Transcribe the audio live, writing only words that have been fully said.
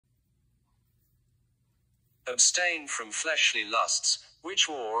Abstain from fleshly lusts, which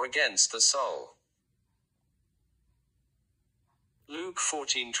war against the soul. Luke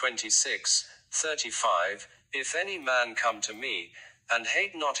 14:26, 35, If any man come to me, and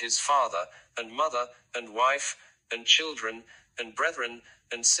hate not his father, and mother, and wife, and children, and brethren,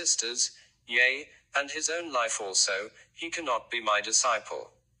 and sisters, yea, and his own life also, he cannot be my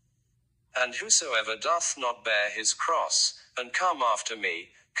disciple. And whosoever doth not bear his cross, and come after me,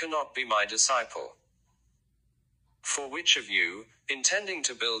 cannot be my disciple. For which of you, intending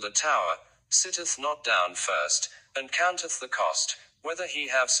to build a tower, sitteth not down first, and counteth the cost, whether he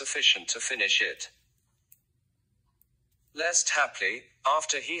have sufficient to finish it? Lest haply,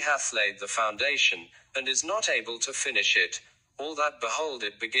 after he hath laid the foundation, and is not able to finish it, all that behold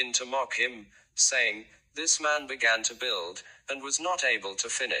it begin to mock him, saying, This man began to build, and was not able to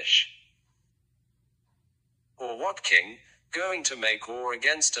finish. Or what king, going to make war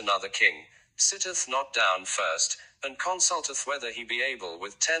against another king, sitteth not down first, and consulteth whether he be able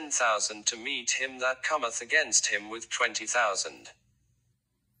with 10,000 to meet him that cometh against him with 20,000?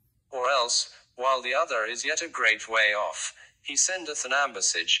 Or else, while the other is yet a great way off, he sendeth an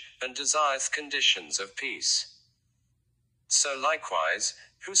ambassage, and desireth conditions of peace. So likewise,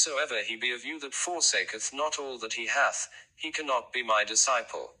 whosoever he be of you that forsaketh not all that he hath, he cannot be my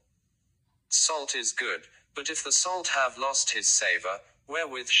disciple. Salt is good, but if the salt have lost his savour,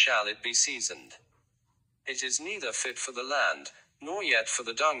 wherewith shall it be seasoned? It is neither fit for the land, nor yet for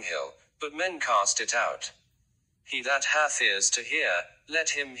the dunghill, but men cast it out. He that hath ears to hear,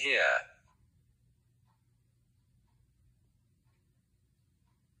 let him hear.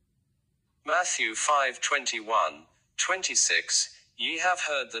 Matthew 5:21, 26, Ye have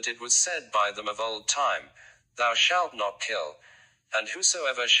heard that it was said by them of old time, Thou shalt not kill, and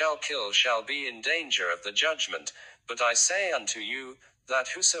whosoever shall kill shall be in danger of the judgment. But I say unto you, that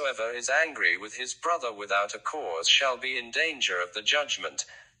whosoever is angry with his brother without a cause shall be in danger of the judgment,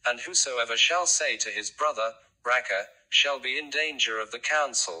 and whosoever shall say to his brother, Raca, shall be in danger of the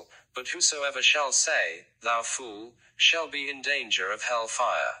council, but whosoever shall say, Thou fool, shall be in danger of hell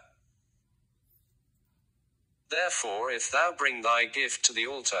fire. Therefore if thou bring thy gift to the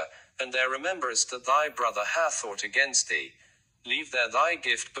altar, and there rememberest that thy brother hath aught against thee, leave there thy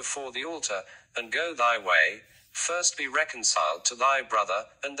gift before the altar, and go thy way, first be reconciled to thy brother,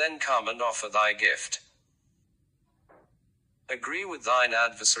 and then come and offer thy gift. Agree with thine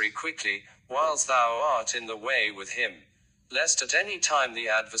adversary quickly, whiles thou art in the way with him, lest at any time the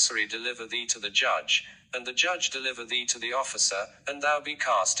adversary deliver thee to the judge, and the judge deliver thee to the officer, and thou be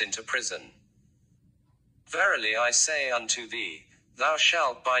cast into prison. Verily I say unto thee, thou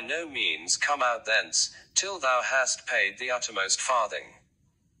shalt by no means come out thence, till thou hast paid the uttermost farthing.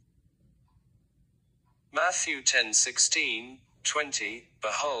 Matthew 10:16, 20,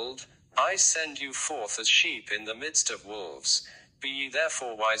 Behold, I send you forth as sheep in the midst of wolves. Be ye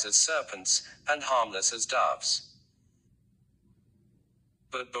therefore wise as serpents, and harmless as doves.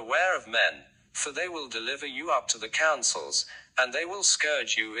 But beware of men, for they will deliver you up to the councils, and they will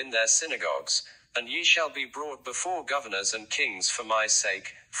scourge you in their synagogues, and ye shall be brought before governors and kings for my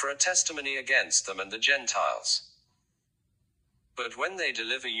sake, for a testimony against them and the Gentiles. But when they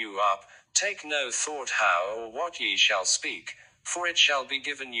deliver you up, take no thought how or what ye shall speak, for it shall be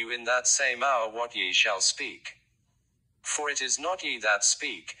given you in that same hour what ye shall speak. For it is not ye that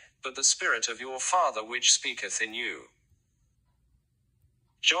speak, but the Spirit of your Father which speaketh in you.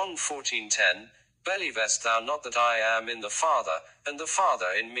 John 14:10, Believest thou not that I am in the Father, and the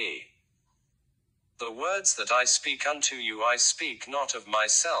Father in me? The words that I speak unto you I speak not of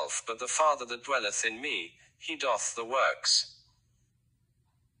myself, but the Father that dwelleth in me, he doth the works.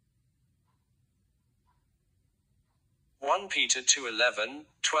 1 Peter 2:11,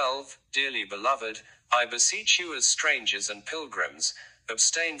 12, Dearly beloved, I beseech you as strangers and pilgrims,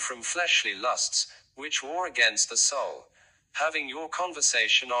 abstain from fleshly lusts, which war against the soul, having your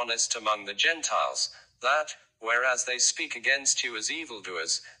conversation honest among the Gentiles, that, whereas they speak against you as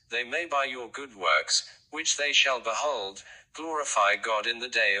evildoers, they may by your good works, which they shall behold, glorify God in the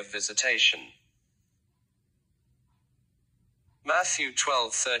day of visitation. Matthew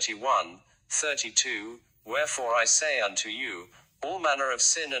 12:31, 32, Wherefore I say unto you, all manner of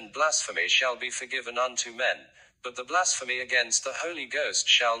sin and blasphemy shall be forgiven unto men, but the blasphemy against the Holy Ghost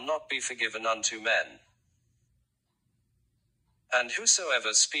shall not be forgiven unto men. And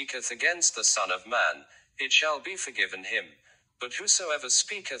whosoever speaketh against the Son of Man, it shall be forgiven him. But whosoever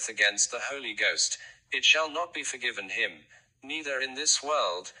speaketh against the Holy Ghost, it shall not be forgiven him, neither in this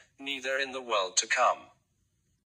world, neither in the world to come.